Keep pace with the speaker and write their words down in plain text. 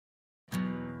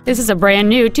This is a brand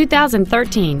new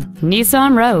 2013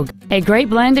 Nissan Rogue, a great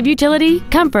blend of utility,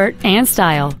 comfort, and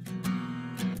style.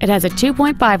 It has a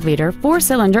 2.5-liter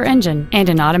four-cylinder engine and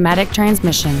an automatic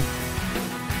transmission.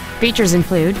 Features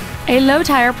include a low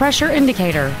tire pressure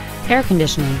indicator, air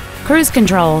conditioning, cruise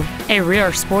control, a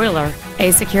rear spoiler,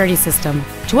 a security system,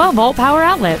 12-volt power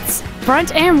outlets,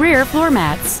 front and rear floor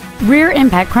mats, rear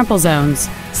impact crumple zones,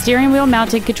 steering wheel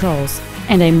mounted controls,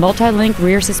 and a multi-link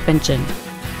rear suspension.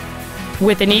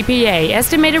 With an EPA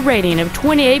estimated rating of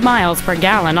 28 miles per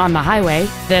gallon on the highway,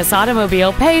 this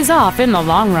automobile pays off in the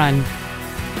long run.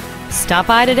 Stop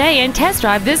by today and test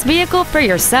drive this vehicle for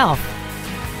yourself.